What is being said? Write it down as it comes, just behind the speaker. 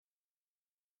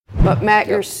But Matt,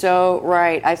 you're so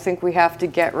right. I think we have to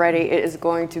get ready. It is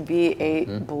going to be a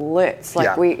blitz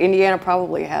like Indiana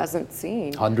probably hasn't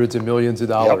seen. Hundreds of millions of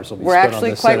dollars will be We're spent actually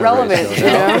on this quite Senate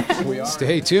relevant, race.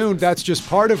 Stay tuned. That's just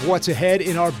part of what's ahead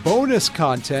in our bonus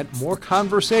content. More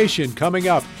conversation coming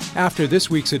up after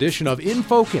this week's edition of In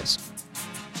Focus.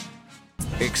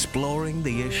 Exploring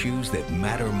the issues that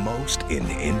matter most in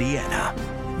Indiana.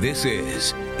 This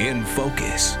is In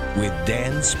Focus with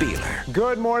Dan Spieler.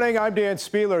 Good morning, I'm Dan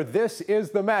Spieler. This is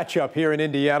the matchup here in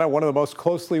Indiana, one of the most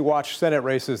closely watched Senate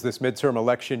races this midterm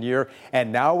election year.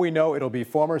 And now we know it'll be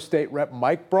former State Rep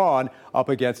Mike Braun up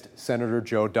against Senator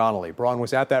Joe Donnelly. Braun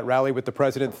was at that rally with the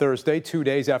president Thursday, 2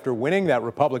 days after winning that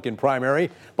Republican primary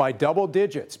by double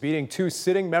digits, beating two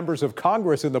sitting members of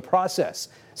Congress in the process.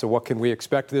 So what can we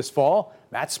expect this fall?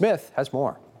 Matt Smith has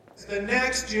more. The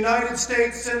next United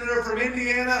States Senator from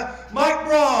Indiana, Mike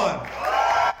Braun.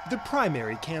 The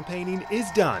primary campaigning is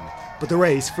done, but the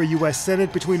race for U.S.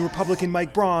 Senate between Republican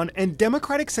Mike Braun and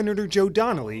Democratic Senator Joe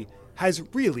Donnelly has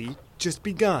really just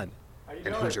begun.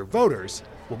 And Hoosier voters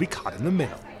will be caught in the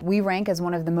middle. We rank as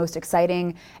one of the most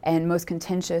exciting and most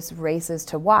contentious races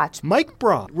to watch. Mike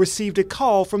Braun received a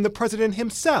call from the president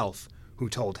himself, who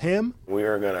told him, "We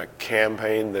are going to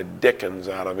campaign the dickens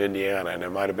out of Indiana," and there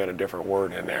might have been a different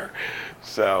word in there.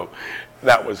 So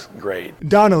that was great.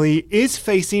 Donnelly is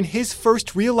facing his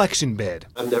first re-election bid.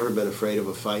 I've never been afraid of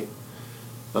a fight.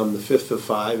 I'm the fifth of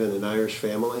five in an Irish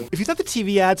family. If you thought the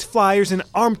TV ads, flyers, and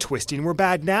arm twisting were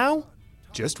bad now,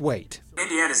 just wait.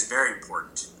 Indiana is very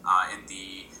important in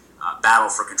the battle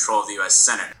for control of the U.S.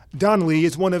 Senate. Donnelly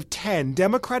is one of 10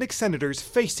 Democratic senators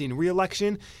facing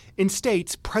re-election in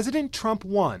states President Trump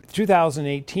won.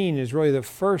 2018 is really the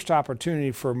first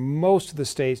opportunity for most of the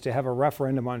states to have a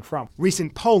referendum on Trump.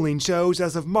 Recent polling shows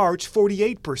as of March,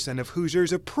 48% of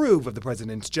Hoosiers approve of the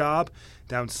president's job,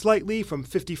 down slightly from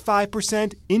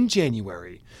 55% in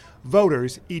January.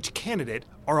 Voters, each candidate,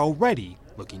 are already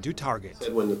looking to target.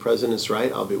 When the president's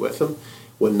right, I'll be with him.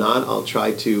 When not, I'll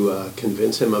try to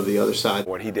convince him of the other side.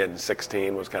 What he did in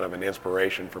 2016 was kind of an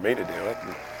inspiration for me to do it.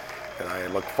 And I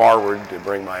look forward to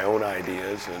bring my own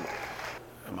ideas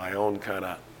and my own kind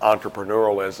of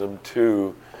entrepreneurialism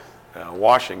to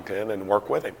Washington and work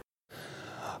with him.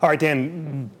 All right,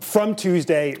 Dan, from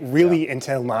Tuesday really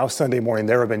until now, Sunday morning,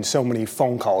 there have been so many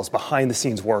phone calls,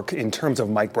 behind-the-scenes work in terms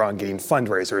of Mike Braun getting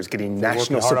fundraisers, getting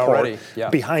national support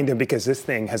behind him because this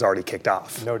thing has already kicked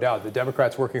off. No doubt. The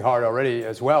Democrats working hard already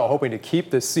as well, hoping to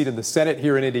keep this seat in the Senate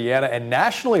here in Indiana and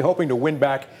nationally hoping to win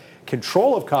back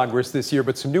control of Congress this year.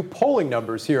 But some new polling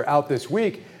numbers here out this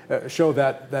week show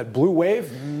that blue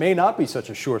wave may not be such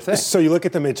a sure thing. So you look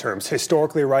at the midterms.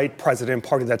 Historically, right, president,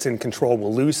 party that's in control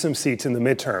will lose some seats in the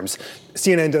midterms.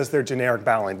 CNN does their generic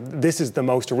balloting. This is the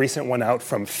most recent one out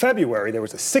from February. There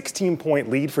was a 16-point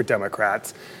lead for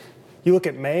Democrats. You look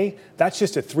at May, that's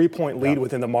just a 3-point lead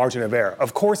within the margin of error.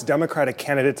 Of course, Democratic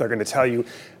candidates are going to tell you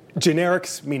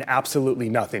generics mean absolutely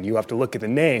nothing. You have to look at the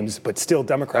names, but still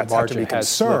Democrats have to be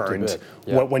concerned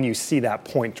when you see that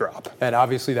point drop. And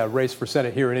obviously that race for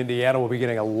Senate here in Indiana will be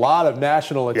getting a lot of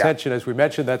national attention. As we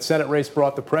mentioned, that Senate race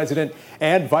brought the president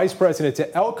and vice president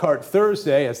to Elkhart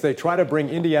Thursday as they try to bring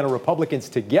Indiana Republicans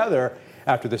together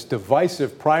after this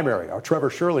divisive primary. Our Trevor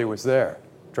Shirley was there.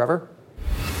 Trevor?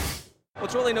 Well,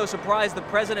 it's really no surprise the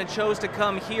president chose to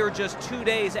come here just 2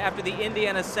 days after the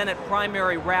Indiana Senate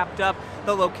primary wrapped up.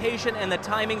 The location and the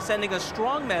timing sending a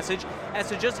strong message as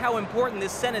to just how important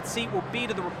this Senate seat will be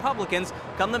to the Republicans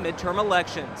come the midterm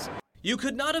elections. You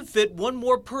could not have fit one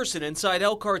more person inside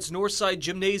Elkhart's Northside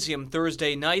Gymnasium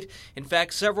Thursday night. In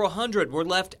fact, several hundred were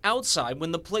left outside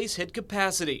when the place hit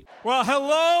capacity. Well,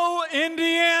 hello,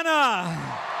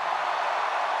 Indiana!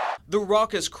 The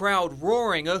raucous crowd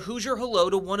roaring a Hoosier hello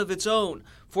to one of its own,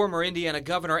 former Indiana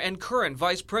governor and current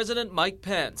Vice President Mike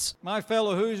Pence. My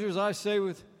fellow Hoosiers, I say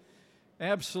with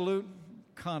absolute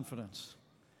confidence,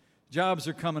 jobs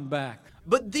are coming back.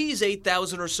 But these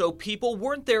 8,000 or so people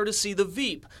weren't there to see the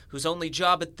Veep, whose only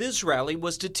job at this rally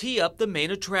was to tee up the main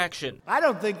attraction. I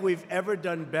don't think we've ever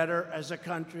done better as a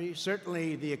country,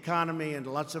 certainly the economy and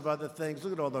lots of other things.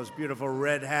 Look at all those beautiful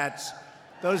red hats.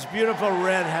 Those beautiful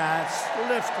red hats,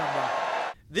 lift them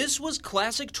up. This was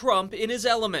classic Trump in his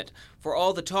element. For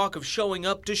all the talk of showing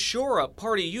up to shore up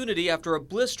party unity after a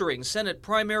blistering Senate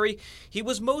primary, he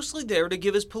was mostly there to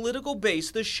give his political base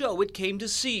the show it came to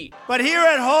see. But here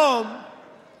at home,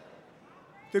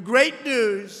 the great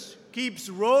news keeps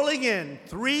rolling in.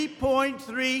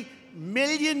 3.3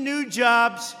 million new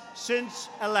jobs since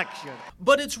election.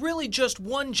 But it's really just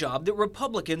one job that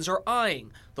Republicans are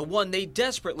eyeing, the one they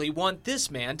desperately want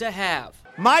this man to have.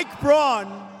 Mike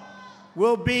Braun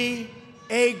will be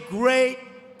a great,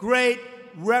 great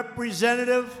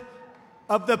representative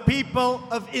of the people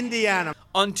of Indiana.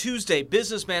 On Tuesday,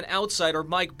 businessman outsider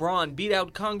Mike Braun beat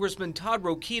out Congressman Todd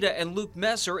Rokita and Luke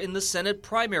Messer in the Senate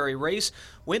primary race,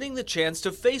 winning the chance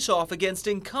to face off against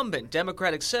incumbent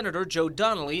Democratic Senator Joe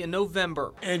Donnelly in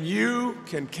November. And you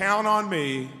can count on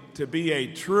me to be a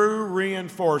true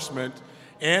reinforcement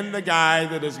and the guy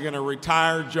that is going to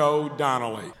retire Joe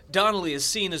Donnelly. Donnelly is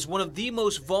seen as one of the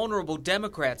most vulnerable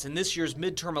Democrats in this year's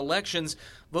midterm elections.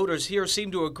 Voters here seem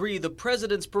to agree the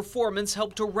president's performance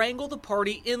helped to wrangle the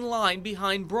party in line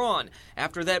behind Braun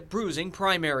after that bruising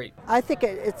primary. I think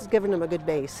it's given him a good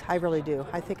base. I really do.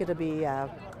 I think it'll be.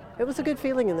 It was a good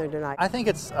feeling in there tonight. I think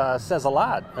it says a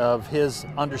lot of his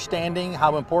understanding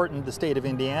how important the state of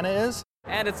Indiana is.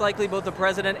 And it's likely both the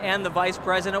president and the vice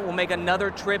president will make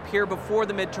another trip here before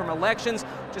the midterm elections,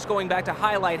 just going back to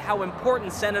highlight how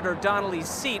important Senator Donnelly's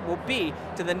seat will be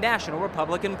to the National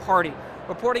Republican Party.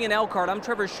 Reporting in Elkhart, I'm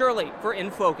Trevor Shirley for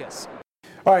In Focus.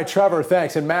 All right, Trevor,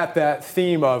 thanks. And Matt, that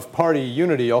theme of party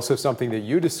unity, also something that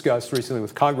you discussed recently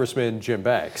with Congressman Jim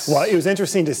Banks. Well, it was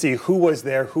interesting to see who was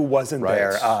there, who wasn't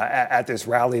there at this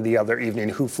rally the other evening,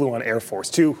 who flew on Air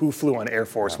Force Two, who flew on Air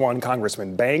Force One.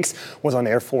 Congressman Banks was on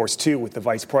Air Force Two with the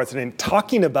vice president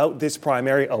talking about this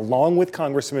primary along with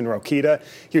Congressman Rokita.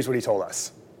 Here's what he told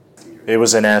us. It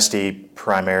was a nasty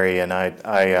primary, and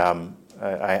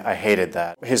I hated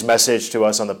that. His message to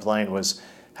us on the plane was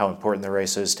how important the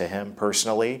race is to him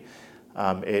personally.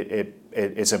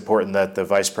 It's important that the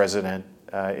vice president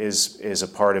is a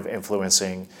part of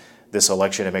influencing this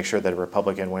election to make sure that a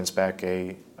Republican wins back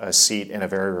a seat in a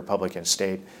very Republican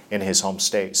state in his home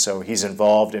state. So he's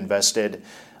involved, invested.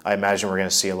 I imagine we're going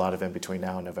to see a lot of him between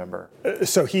now and November.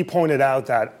 So he pointed out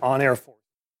that on Air Force,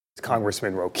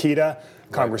 Congressman Rokita,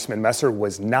 Congressman Messer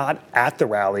was not at the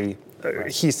rally.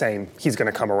 He's saying he's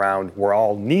going to come around. We're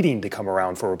all needing to come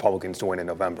around for Republicans to win in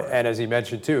November. And as he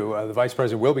mentioned, too, the vice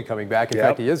president will be coming back. In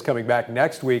fact, he is coming back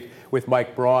next week with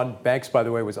Mike Braun. Banks, by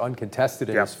the way, was uncontested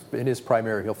in his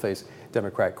primary. He'll face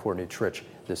Democrat Courtney Tritch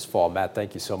this fall. Matt,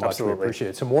 thank you so much. Absolutely. We appreciate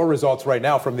it. Some more results right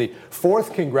now from the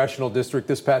 4th Congressional District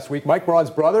this past week. Mike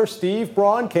Braun's brother, Steve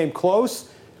Braun, came close,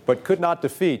 but could not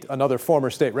defeat another former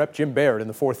state rep, Jim Baird, in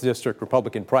the 4th District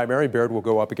Republican primary. Baird will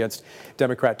go up against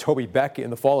Democrat Toby Beck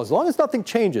in the fall, as long as nothing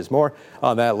changes. More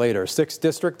on that later. 6th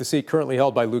District, the seat currently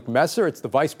held by Luke Messer. It's the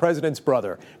vice president's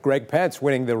brother, Greg Pence,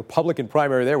 winning the Republican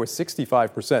primary there with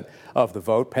 65% of the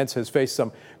vote. Pence has faced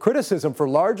some criticism for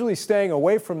largely staying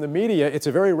away from the media. It's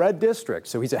a very red district,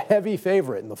 so he's a heavy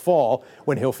favorite in the fall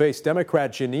when he'll face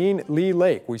Democrat Jeanine Lee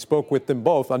Lake. We spoke with them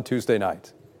both on Tuesday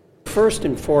night. First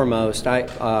and foremost,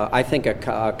 I think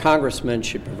a congressman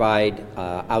should provide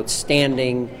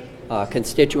outstanding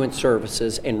constituent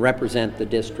services and represent the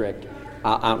district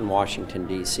out in Washington,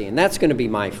 D.C., and that's going to be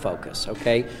my focus,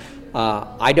 okay?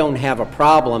 I don't have a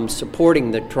problem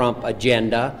supporting the Trump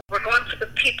agenda. We're going for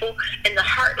the people in the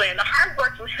heartland, the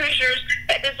hardworking Hoosiers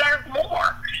that deserve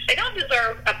more. They don't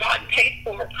deserve a bought and paid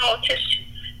for politician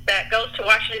that goes to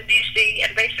Washington, D.C.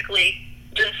 and basically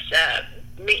just,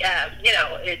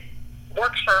 it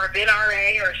works for an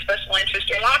NRA or a special interest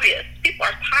or lobbyist. People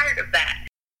are tired of that.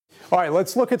 All right,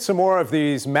 let's look at some more of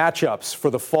these matchups for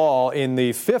the fall. In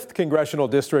the 5th Congressional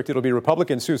District, it'll be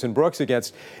Republican Susan Brooks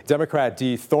against Democrat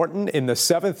Dee Thornton. In the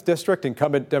 7th District,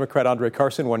 incumbent Democrat Andre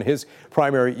Carson won his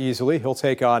primary easily. He'll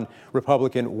take on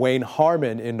Republican Wayne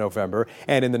Harmon in November.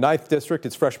 And in the 9th District,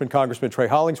 it's freshman Congressman Trey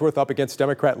Hollingsworth up against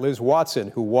Democrat Liz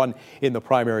Watson, who won in the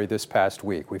primary this past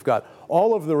week. We've got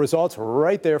all of the results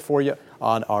right there for you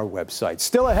on our website.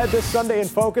 Still ahead this Sunday in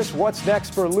Focus, what's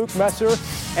next for Luke Messer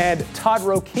and Todd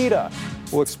Rokita?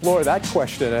 We'll explore that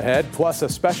question ahead, plus a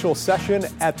special session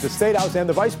at the State House and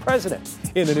the Vice President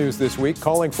in the news this week,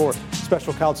 calling for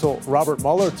Special Counsel Robert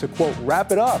Mueller to, quote,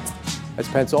 wrap it up, as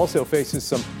Pence also faces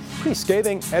some pretty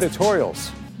scathing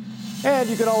editorials. And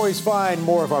you can always find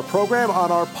more of our program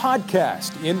on our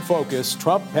podcast, In Focus,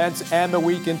 Trump, Pence, and the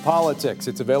Week in Politics.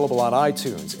 It's available on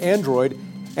iTunes, Android,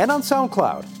 and on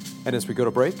SoundCloud. And as we go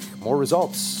to break, more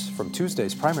results from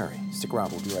Tuesday's primary. Stick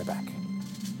around, we'll be right back.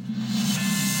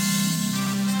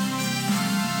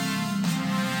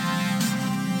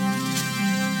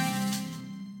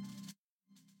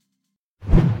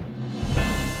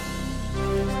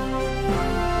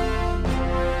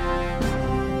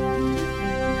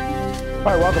 All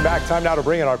right, welcome back. Time now to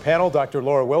bring in our panel. Dr.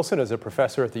 Laura Wilson is a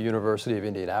professor at the University of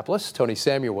Indianapolis. Tony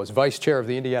Samuel was vice chair of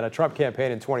the Indiana Trump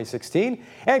campaign in 2016.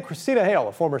 And Christina Hale,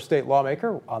 a former state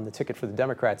lawmaker on the ticket for the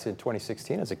Democrats in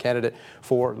 2016 as a candidate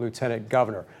for lieutenant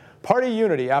governor. Party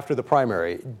unity after the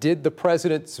primary. Did the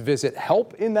president's visit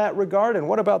help in that regard? And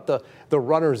what about the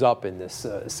runners-up in this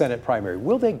Senate primary?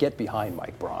 Will they get behind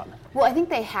Mike Braun? Well, I think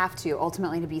they have to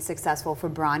ultimately to be successful for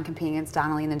Braun competing against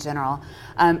Donnelly in the general.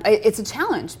 It's a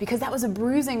challenge because that was a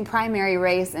bruising primary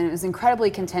race and it was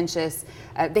incredibly contentious.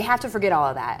 They have to forget all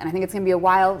of that, and I think it's going to be a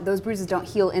while. Those bruises don't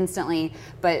heal instantly,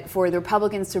 but for the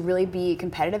Republicans to really be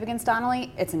competitive against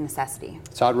Donnelly, it's a necessity.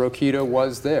 Todd Rokita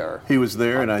was there. He was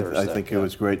there, and I think it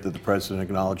was great that the president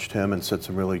acknowledged him and said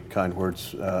some really kind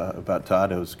words about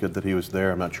Todd. It was good that he was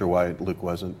there. I'm not sure why Luke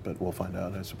wasn't, but we'll find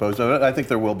out, I suppose. I think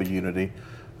there will be unity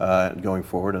going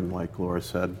forward, and like Laura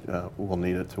said, we'll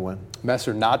need it to win.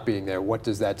 Messer not being there, what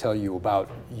does that tell you about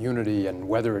unity and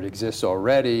whether it exists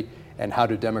already, and how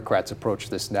do Democrats approach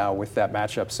this now with that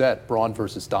matchup set, Braun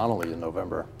versus Donnelly in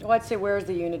November? Well, I'd say where's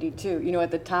the unity too? You know,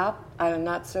 at the top,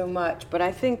 not so much, but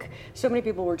I think so many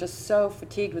people were just so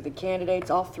fatigued with the candidates,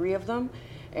 all three of them,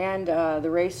 and the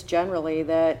race generally,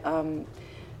 that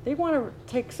they want to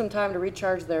take some time to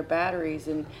recharge their batteries,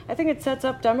 and I think it sets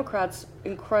up Democrats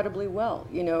incredibly well.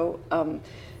 You know,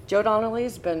 Joe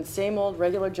Donnelly's been same old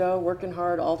regular Joe, working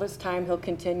hard all this time. He'll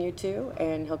continue to,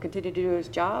 and he'll continue to do his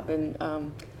job, and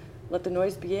let the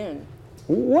noise begin.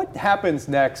 What happens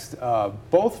next,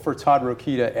 both for Todd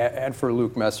Rokita and for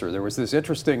Luke Messer? There was this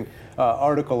interesting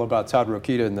article about Todd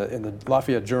Rokita in the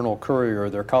Lafayette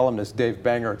Journal-Courier. Their columnist Dave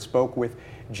Bangert spoke with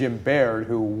Jim Baird,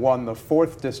 who won the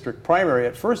 4th District primary.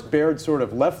 At first, Baird sort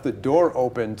of left the door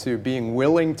open to being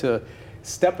willing to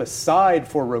step aside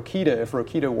for Rokita if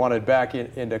Rokita wanted back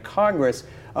into Congress,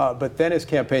 but then his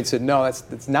campaign said, no,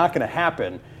 that's not going to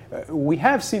happen. We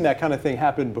have seen that kind of thing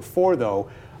happen before, though.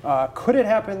 Could it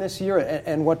happen this year?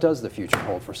 And what does the future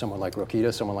hold for someone like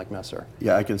Rokita, someone like Messer?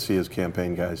 Yeah, I can see his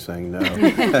campaign guys saying no.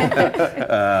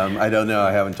 I don't know.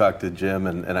 I haven't talked to Jim,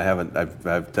 and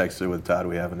I've texted with Todd.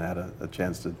 We haven't had a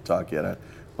chance to talk yet. I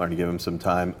wanted to give him some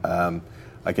time.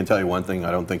 I can tell you one thing.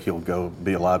 I don't think he'll go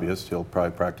be a lobbyist. He'll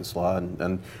probably practice law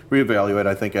and reevaluate.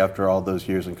 I think after all those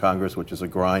years in Congress, which is a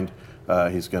grind,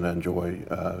 he's going to enjoy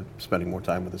spending more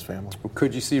time with his family.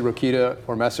 Could you see Rokita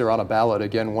or Messer on a ballot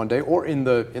again one day, or in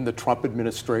the Trump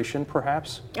administration,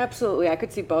 perhaps? Absolutely. I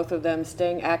could see both of them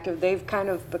staying active. They've kind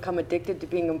of become addicted to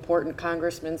being important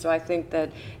congressmen, so I think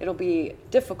that it'll be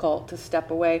difficult to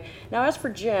step away. Now, as for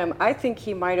Jim, I think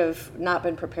he might have not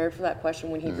been prepared for that question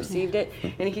when he received it,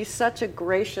 and he's such a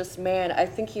gracious man. I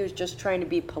think he was just trying to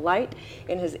be polite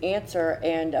in his answer,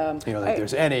 and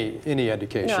there's any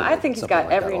indication. No, I think he's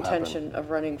got every intention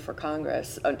of running for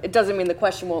Congress. It doesn't mean the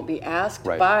question won't be asked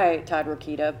by Todd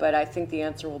Rokita, but I think the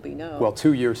answer will be no. Well,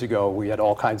 2 years ago, we had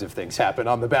all kinds of things happen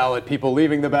on the ballot, people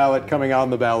leaving the ballot, coming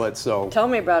on the ballot, so... Tell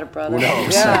me about it, brother. Who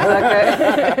knows?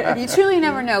 Yeah, You truly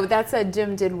never know, but that said,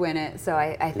 Jim did win it, so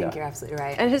I think you're absolutely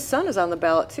right. And his son is on the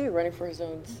ballot, too, running for his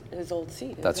old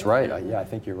seat. That's right. Yeah, I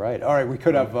think you're right. All right, we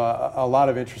could have a lot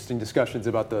of interesting discussions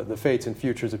about the fates and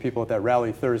futures of people at that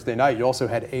rally Thursday night. You also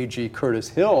had A.G. Curtis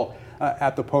Hill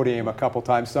at the podium a couple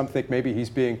times. Some think maybe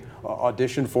he's being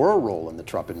auditioned for a role in the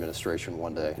Trump administration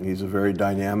one day. He's a very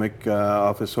dynamic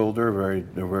office holder, a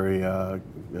very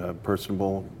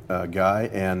personable guy,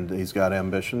 and he's got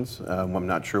ambitions. I'm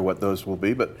not sure what those will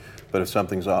be, but if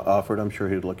something's offered, I'm sure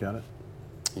he'd look at it.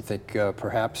 You think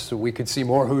perhaps we could see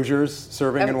more Hoosiers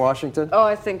serving in Washington? Oh,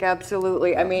 I think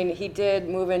absolutely. I mean, he did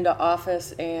move into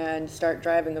office and start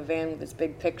driving a van with his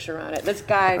big picture on it. This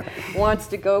guy wants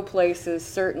to go places,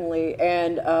 certainly,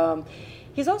 and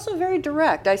he's also very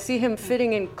direct. I see him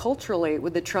fitting in culturally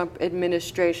with the Trump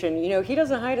administration. You know, he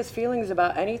doesn't hide his feelings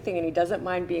about anything, and he doesn't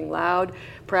mind being loud,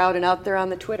 proud, and out there on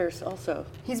the Twitters also.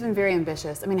 He's been very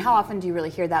ambitious. I mean, how often do you really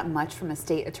hear that much from a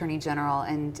state attorney general?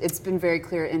 And it's been very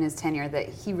clear in his tenure that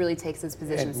he really takes his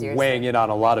position and seriously. Weighing in on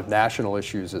a lot of national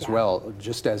issues as well,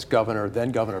 just as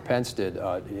then Governor Pence did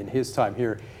in his time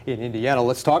here in Indiana.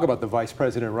 Let's talk about the vice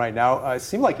president right now. It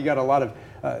seemed like he got a lot of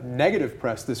negative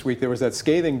press this week. There was that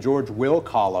scathing George Will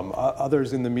column.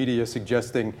 Others in the media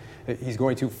suggesting he's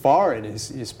going too far in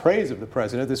his praise of the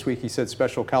president. This week he said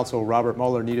special counsel Robert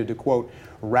Mueller needed to, quote,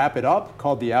 wrap it up,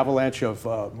 called the avalanche of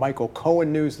Michael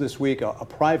Cohen news this week a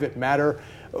private matter.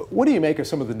 What do you make of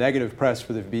some of the negative press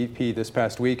for the VP this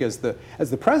past week as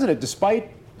the president,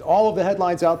 despite all of the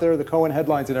headlines out there, the Cohen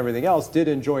headlines and everything else, did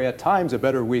enjoy at times a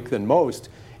better week than most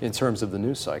in terms of the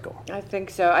news cycle? I think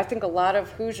so. I think a lot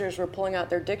of Hoosiers were pulling out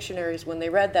their dictionaries when they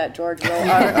read that George Will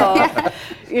article.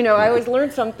 You know, I always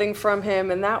learned something from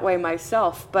him in that way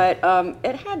myself, but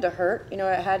it had to hurt. You know,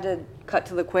 it had to cut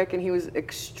to the quick, and he was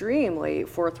extremely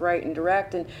forthright and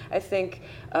direct, and I think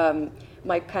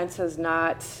Mike Pence has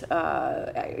not,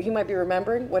 he might be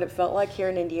remembering what it felt like here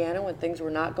in Indiana when things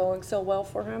were not going so well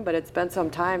for him, but it's been some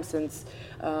time since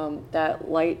that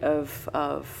light of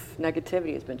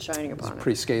negativity has been shining upon him. It's a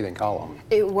pretty scathing column.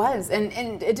 It was, and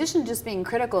in addition to just being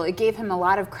critical, it gave him a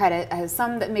lot of credit,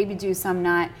 some that maybe do, some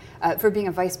not, for being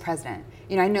a vice president.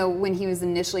 You know, I know when he was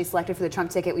initially selected for the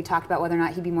Trump ticket, we talked about whether or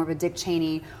not he'd be more of a Dick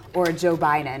Cheney or a Joe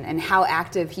Biden and how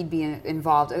active he'd be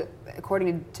involved.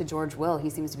 According to George Will, he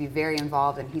seems to be very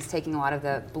involved, and he's taking a lot of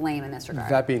the blame in this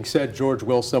regard. That being said, George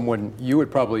Will, someone you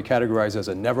would probably categorize as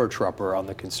a never-Trumper on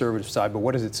the conservative side, but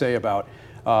what does it say about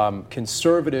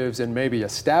conservatives and maybe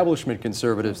establishment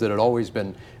conservatives that had always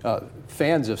been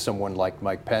fans of someone like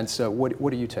Mike Pence? What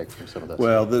do you take from some of this?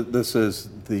 Well, this is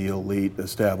the elite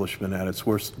establishment at its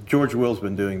worst. George Will's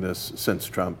been doing this since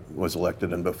Trump was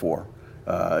elected and before,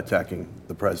 attacking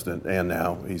the president, and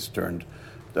now he's turned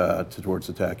towards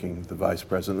attacking the vice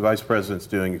president. The vice president's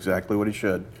doing exactly what he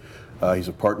should. He's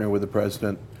a partner with the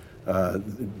president.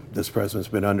 This president's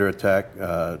been under attack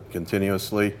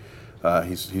continuously.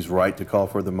 He's right to call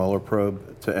for the Mueller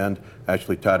probe to end.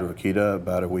 Actually, Todd Rokita,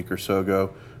 about a week or so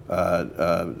ago,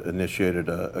 initiated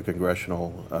a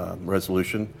congressional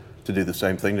resolution to do the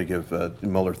same thing, to give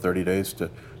Mueller 30 days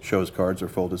to show his cards or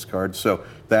fold his cards. So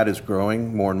that is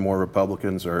growing. More and more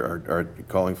Republicans are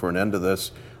calling for an end to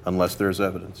this unless there's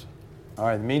evidence. All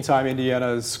right, in the meantime,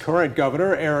 Indiana's current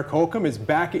governor, Eric Holcomb, is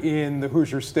back in the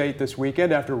Hoosier State this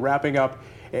weekend after wrapping up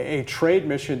a trade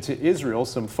mission to Israel.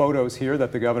 Some photos here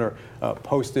that the governor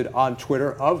posted on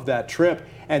Twitter of that trip.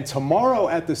 And tomorrow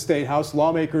at the State House,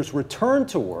 lawmakers return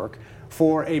to work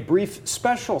for a brief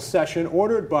special session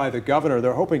ordered by the governor.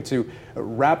 They're hoping to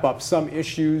wrap up some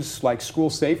issues like school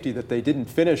safety that they didn't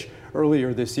finish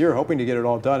earlier this year, hoping to get it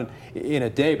all done in a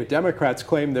day. But Democrats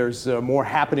claim there's more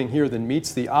happening here than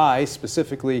meets the eye.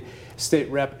 Specifically, State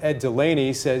Rep Ed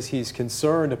Delaney says he's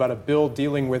concerned about a bill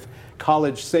dealing with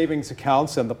college savings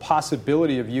accounts and the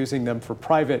possibility of using them for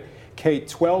private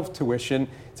K-12 tuition.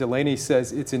 Delaney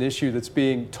says it's an issue that's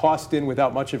being tossed in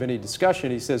without much of any discussion.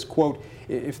 He says, quote,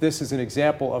 if this is an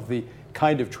example of the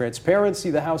kind of transparency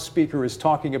the House Speaker is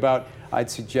talking about, I'd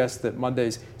suggest that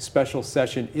Monday's special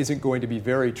session isn't going to be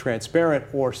very transparent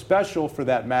or special for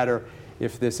that matter.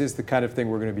 If this is the kind of thing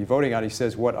we're going to be voting on, he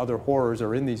says, what other horrors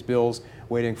are in these bills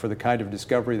waiting for the kind of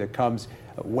discovery that comes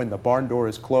when the barn door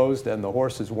is closed and the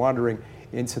horse is wandering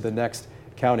into the next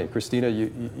county. Christina,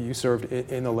 you served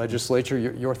in the legislature.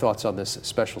 Your thoughts on this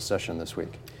special session this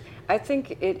week? I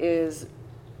think it is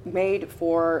made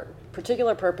for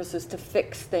particular purposes to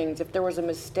fix things if there was a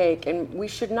mistake, and we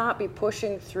should not be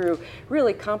pushing through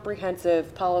really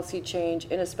comprehensive policy change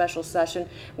in a special session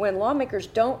when lawmakers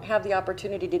don't have the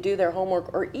opportunity to do their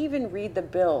homework or even read the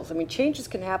bills. I mean, changes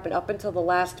can happen up until the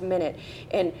last minute,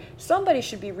 and somebody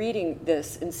should be reading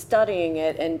this and studying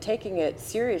it and taking it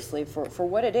seriously for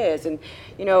what it is. And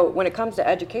you know, when it comes to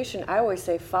education, I always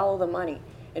say follow the money.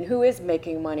 And who is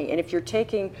making money? And if you're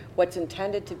taking what's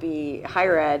intended to be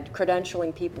higher ed,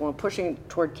 credentialing people, and pushing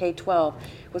toward K-12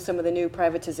 with some of the new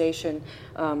privatization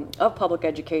of public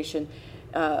education,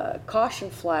 caution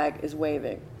flag is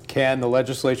waving. Can the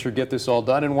legislature get this all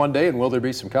done in one day, and will there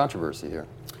be some controversy here?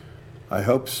 I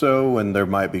hope so, and there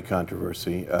might be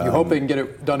controversy. You hope they can get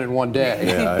it done in one day.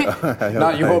 Yeah, I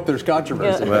Not you hope there's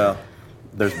controversy. Well,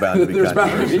 there's bound to be controversy. There's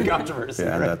bound to be controversy.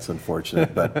 Yeah, right? That's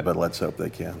unfortunate, but let's hope they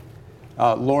can.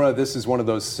 Laura, this is one of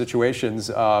those situations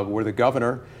where the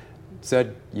governor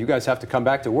said, you guys have to come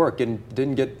back to work, and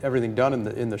didn't get everything done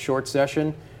in the short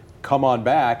session. Come on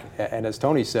back, and as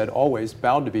Tony said, always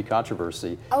bound to be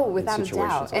controversy. Oh, without a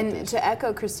doubt. Like and this. To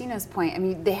echo Christina's point, I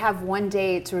mean, they have one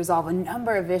day to resolve a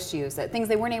number of issues, things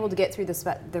they weren't able to get through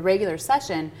the regular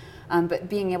session, but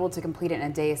being able to complete it in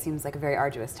a day seems like a very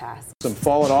arduous task. Some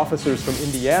fallen officers from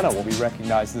Indiana will be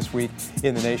recognized this week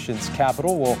in the nation's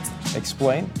capital. We'll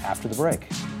explain after the break.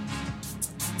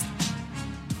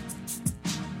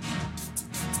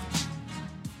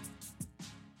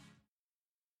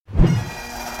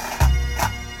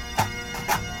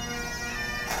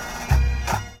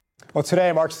 Well,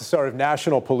 today marks the start of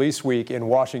National Police Week in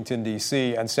Washington,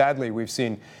 D.C., and sadly, we've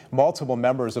seen multiple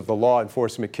members of the law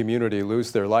enforcement community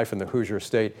lose their life in the Hoosier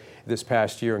State this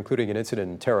past year, including an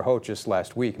incident in Terre Haute just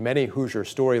last week. Many Hoosier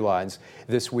storylines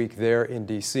this week there in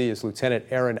D.C. as Lieutenant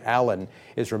Aaron Allen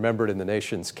is remembered in the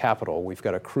nation's capital. We've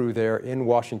got a crew there in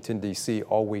Washington, D.C.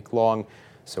 all week long,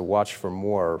 so watch for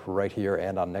more right here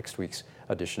and on next week's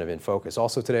edition of In Focus.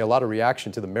 Also today, a lot of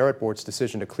reaction to the Merit Board's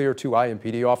decision to clear 2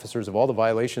 IMPD officers of all the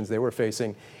violations they were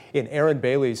facing in Aaron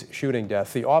Bailey's shooting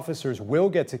death. The officers will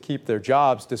get to keep their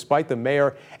jobs despite the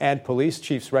mayor and police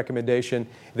chief's recommendation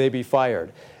they be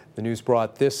fired. The news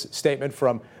brought this statement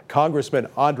from Congressman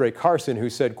Andre Carson, who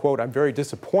said, quote, "I'm very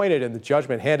disappointed in the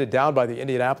judgment handed down by the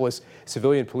Indianapolis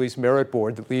Civilian Police Merit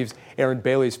Board that leaves Aaron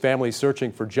Bailey's family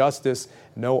searching for justice.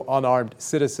 No unarmed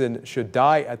citizen should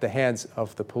die at the hands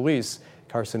of the police."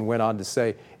 Carson went on to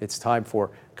say it's time for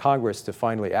Congress to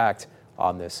finally act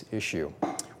on this issue.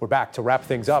 We're back to wrap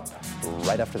things up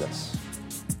right after this.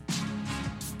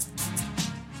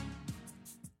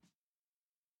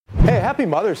 Hey, happy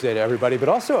Mother's Day to everybody, but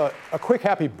also a quick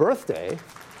happy birthday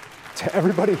to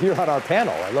everybody here on our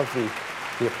panel. I love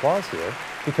the applause here,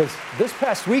 because this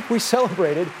past week we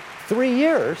celebrated 3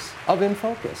 years of In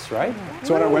Focus, right?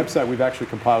 So on our website, we've actually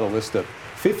compiled a list of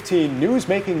 15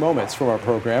 news-making moments from our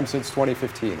program since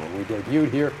 2015, when we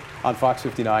debuted here on Fox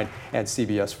 59 and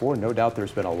CBS 4. No doubt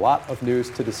there's been a lot of news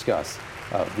to discuss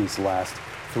these last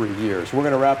 3 years. We're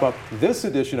going to wrap up this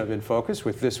edition of In Focus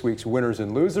with this week's winners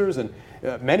and losers, and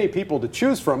many people to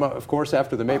choose from, of course,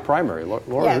 after the May primary. Laura,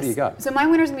 yes. Who do you got? So my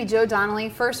winner's going to be Joe Donnelly.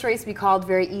 First race we called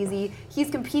very easy. He's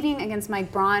competing against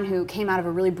Mike Braun, who came out of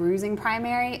a really bruising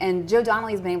primary, and Joe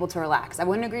Donnelly's been able to relax. I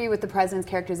wouldn't agree with the president's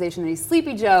characterization that he's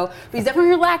sleepy Joe, but he's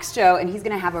definitely relaxed Joe, and he's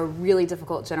going to have a really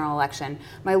difficult general election.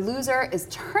 My loser is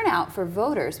turnout for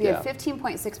voters. We have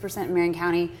 15.6% in Marion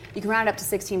County. You can round it up to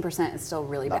 16%. It's still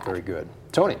really bad. Not very good.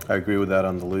 Tony? I agree with that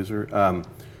on the loser.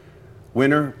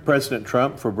 Winner, President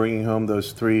Trump, for bringing home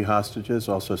those 3 hostages.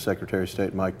 Also Secretary of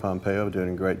State Mike Pompeo doing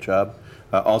a great job.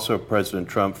 Also President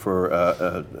Trump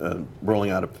for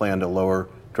rolling out a plan to lower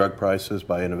drug prices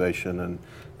by innovation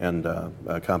and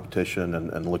competition,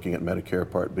 and looking at Medicare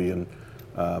Part B and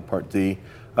Part D.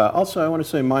 Also, I want to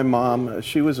say my mom,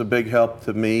 she was a big help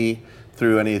to me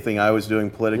through anything I was doing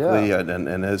politically,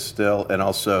 and is still, and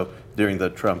also during the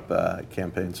Trump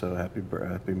campaign. So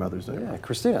happy Mother's Day. Yeah,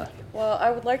 Christina. Well,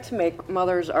 I would like to make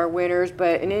mothers our winners,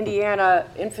 but in Indiana,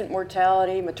 infant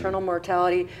mortality, maternal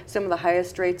mortality, some of the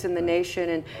highest rates in the nation.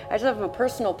 And I just have a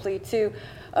personal plea too.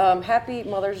 Happy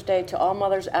Mother's Day to all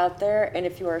mothers out there. And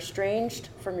if you are estranged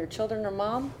from your children or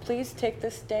mom, please take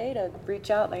this day to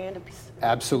reach out and hand a piece.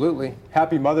 Absolutely.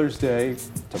 Happy Mother's Day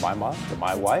to my mom, to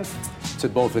my wife, to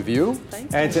both of you,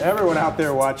 and to everyone out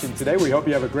there watching today. We hope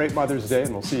you have a great Mother's Day,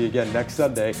 and we'll see you again next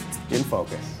Sunday in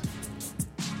Focus.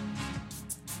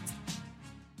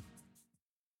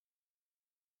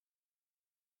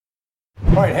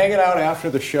 All right, hanging out after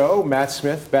the show, Matt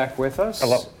Smith back with us.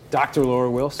 Hello. Dr. Laura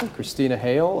Wilson, Christina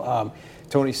Hale,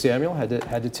 Tony Samuel had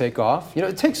to take off. You know,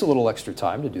 it takes a little extra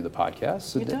time to do the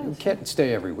podcast. It does. You can't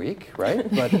stay every week, right?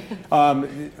 But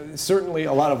certainly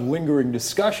a lot of lingering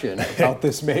discussion about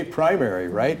this May primary,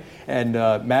 right? And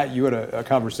Matt, you had a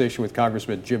conversation with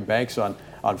Congressman Jim Banks on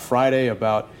Friday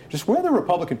about just where the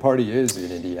Republican Party is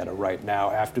in Indiana right now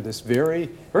after this very,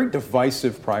 very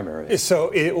divisive primary.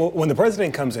 So when the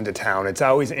president comes into town, it's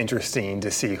always interesting to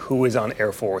see who is on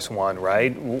Air Force One,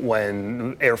 right?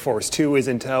 When Air Force Two is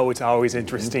in tow, it's always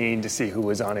interesting to see who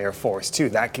is on Air Force Two.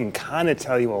 That can kind of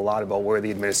tell you a lot about where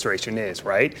the administration is,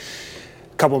 right?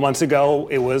 A couple of months ago,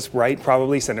 it was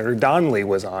probably Senator Donnelly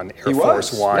was on Air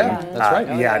Force One. Yeah, that's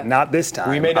right. Not this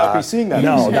time. We may not be seeing that.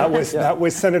 No, that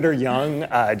was Senator Young,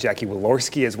 Jackie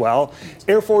Walorski as well.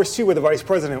 Air Force Two, where the vice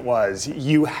president was,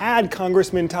 you had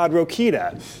Congressman Todd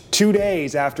Rokita 2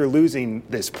 days after losing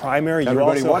this primary.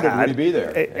 Everybody wondered, would he be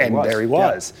there? And there he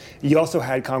was. Yeah. You also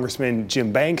had Congressman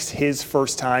Jim Banks, his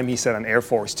first time, he said, on Air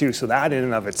Force Two, so that in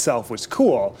and of itself was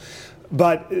cool.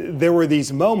 But there were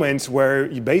these moments where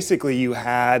you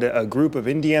had a group of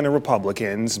Indiana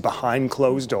Republicans behind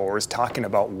closed doors talking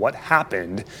about what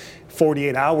happened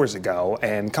 48 hours ago.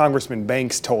 And Congressman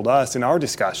Banks told us in our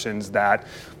discussions that,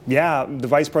 yeah, the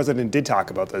vice president did talk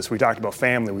about this. We talked about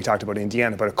family, we talked about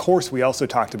Indiana, but of course we also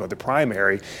talked about the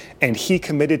primary. And he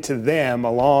committed to them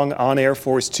along on Air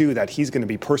Force Two that he's going to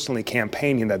be personally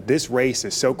campaigning, that this race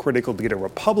is so critical to get a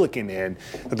Republican in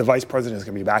that the vice president is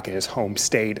going to be back in his home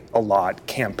state a lot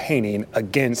campaigning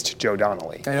against Joe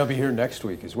Donnelly. And he'll be here next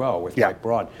week as well with Mike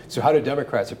Braun. So how do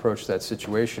Democrats approach that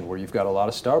situation where you've got a lot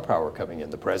of star power coming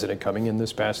in? The president coming in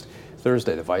this past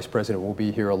Thursday. The vice president will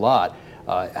be here a lot.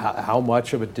 How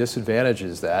much of a disadvantage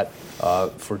is that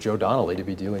for Joe Donnelly to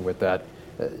be dealing with that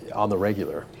on the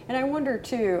regular? And I wonder,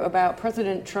 too, about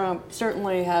President Trump.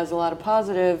 Certainly has a lot of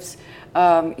positives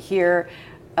here.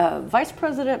 Vice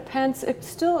President Pence, it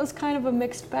still is kind of a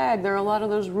mixed bag. There are a lot of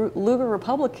those Lugar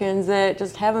Republicans that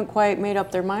just haven't quite made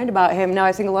up their mind about him. Now,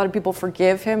 I think a lot of people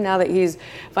forgive him now that he's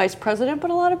vice president,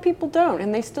 but a lot of people don't,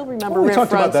 and they still remember we Riff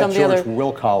talked about Raff, that George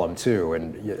Will column, too,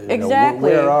 and exactly.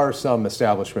 Where are some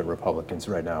establishment Republicans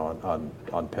right now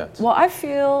on Pence? Well, I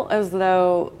feel as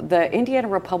though the Indiana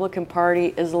Republican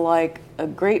Party is like a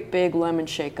great big lemon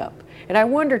shakeup. And I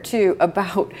wonder, too,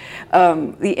 about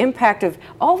the impact of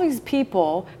all these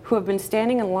people who have been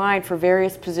standing in line for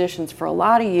various positions for a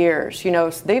lot of years. You know,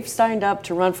 they've signed up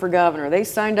to run for governor. They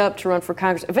signed up to run for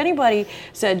Congress. If anybody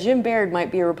said Jim Baird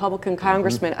might be a Republican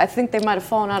congressman, I think they might have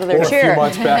fallen out of their chair. Or a few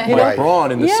months back, Mike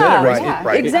Braun in the Senate race.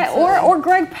 Right. Exactly. Or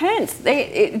Greg Pence.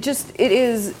 It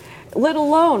is, let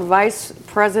alone Vice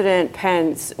President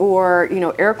Pence or, you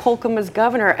know, Eric Holcomb as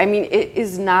governor. I mean, it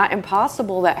is not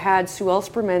impossible that had Sue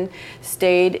Ellspermann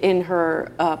stayed in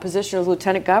her position as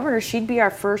lieutenant governor, she'd be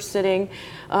our first sitting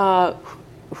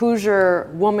Hoosier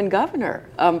woman governor.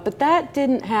 But that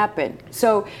didn't happen.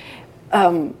 So,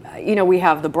 you know, we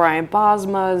have the Brian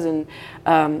Bosmas and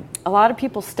a lot of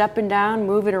people stepping down,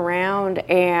 moving around,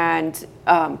 and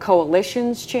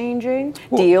coalitions changing,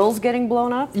 deals getting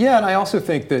blown up. Yeah, and I also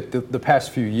think that the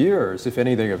past few years, if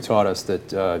anything, have taught us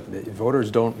that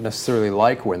voters don't necessarily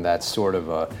like when that sort of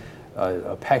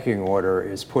a pecking order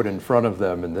is put in front of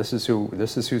them, and this is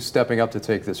who's stepping up to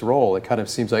take this role. It kind of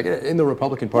seems like in the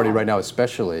Republican Party right now,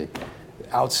 especially,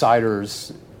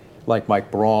 outsiders like Mike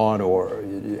Braun or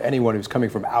anyone who's coming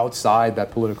from outside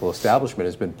that political establishment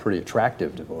has been pretty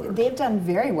attractive to voters. They've done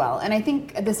very well. And I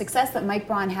think the success that Mike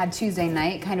Braun had Tuesday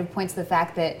night kind of points to the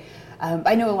fact that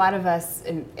I know a lot of us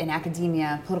in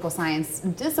academia, political science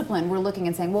discipline, we're looking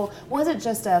and saying, well, was it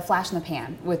just a flash in the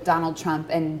pan with Donald Trump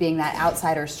and being that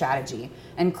outsider strategy?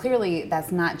 And clearly,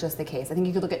 that's not just the case. I think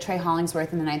you could look at Trey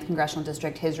Hollingsworth in the 9th Congressional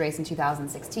District, his race in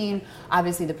 2016,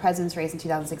 obviously the president's race in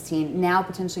 2016, now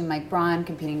potentially Mike Braun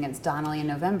competing against Donnelly in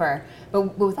November.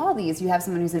 But with all these, you have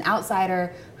someone who's an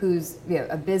outsider, who's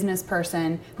a business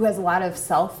person, who has a lot of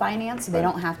self-finance, so they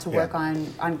don't have to work on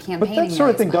campaigning. But that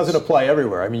sort of thing doesn't apply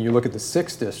everywhere. I mean, you look at the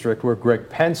 6th District where Greg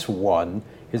Pence won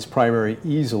his primary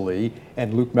easily,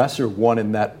 and Luke Messer won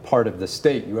in that part of the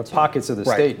state. You have pockets of the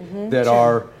state that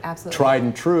are tried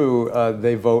and true.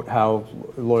 They vote how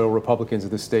loyal Republicans of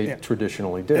the state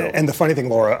traditionally do. And the funny thing,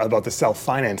 Laura, about the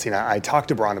self-financing, I talked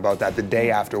to Braun about that the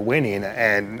day after winning,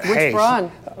 and Which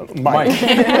Braun? Mike.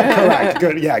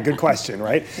 Correct. Good question,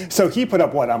 right? So he put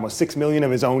up almost $6 million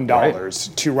of his own dollars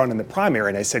to run in the primary,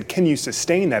 and I said, can you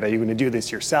sustain that? Are you going to do this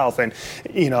yourself? And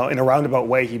in a roundabout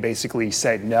way, he basically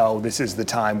said, no, this is the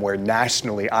time where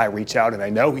nationally I reach out, and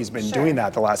I know he's been doing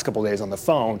that the last couple of days on the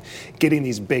phone, getting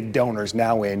these big donors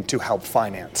now in to help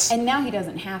finance. And now he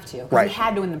doesn't have to, because he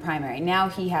had to win the primary. Now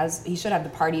he should have the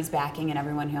party's backing and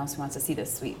everyone who else wants to see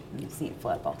this seat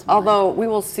flip ultimately. Although we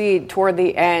will see toward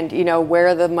the end,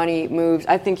 where the money moves.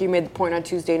 I think you made the point on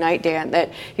Tuesday night, Dan,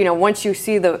 that once you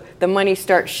see the money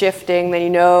start shifting, then you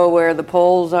know where the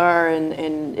polls are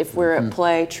and if we're at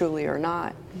play truly or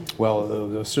not. Well,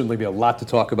 there'll certainly be a lot to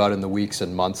talk about in the weeks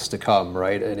and months to come,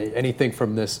 right? Anything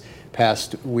from this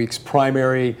past week's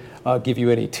primary give you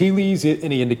any tea leaves,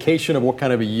 any indication of what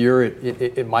kind of a year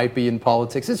it might be in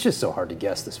politics? It's just so hard to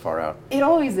guess this far out. It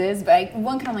always is, but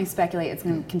one can only speculate it's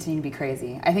going to continue to be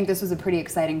crazy. I think this was a pretty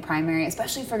exciting primary,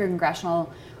 especially for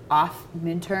congressional off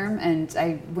midterm, and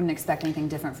I wouldn't expect anything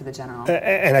different for the general.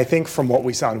 And I think from what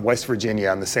we saw in West Virginia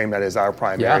on the same night as our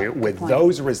primary, with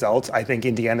those results, I think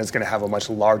Indiana's going to have a much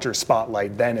larger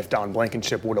spotlight than if Don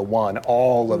Blankenship would have won.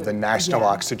 All of the national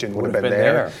oxygen would have been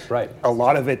there. Right. A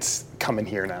lot of it's coming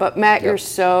here now. But Matt, you're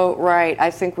so right.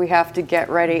 I think we have to get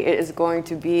ready. It is going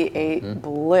to be a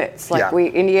blitz like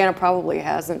Indiana probably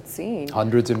hasn't seen.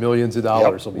 Hundreds of millions of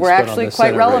dollars will be We're spent actually on this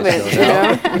quite Senate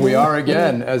relevant. race. We are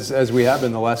again, as we have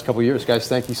been the last couple of years. Guys,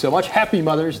 thank you so much. Happy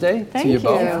Mother's Day to you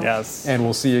both. Yes. And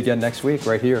we'll see you again next week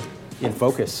right here in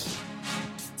Focus.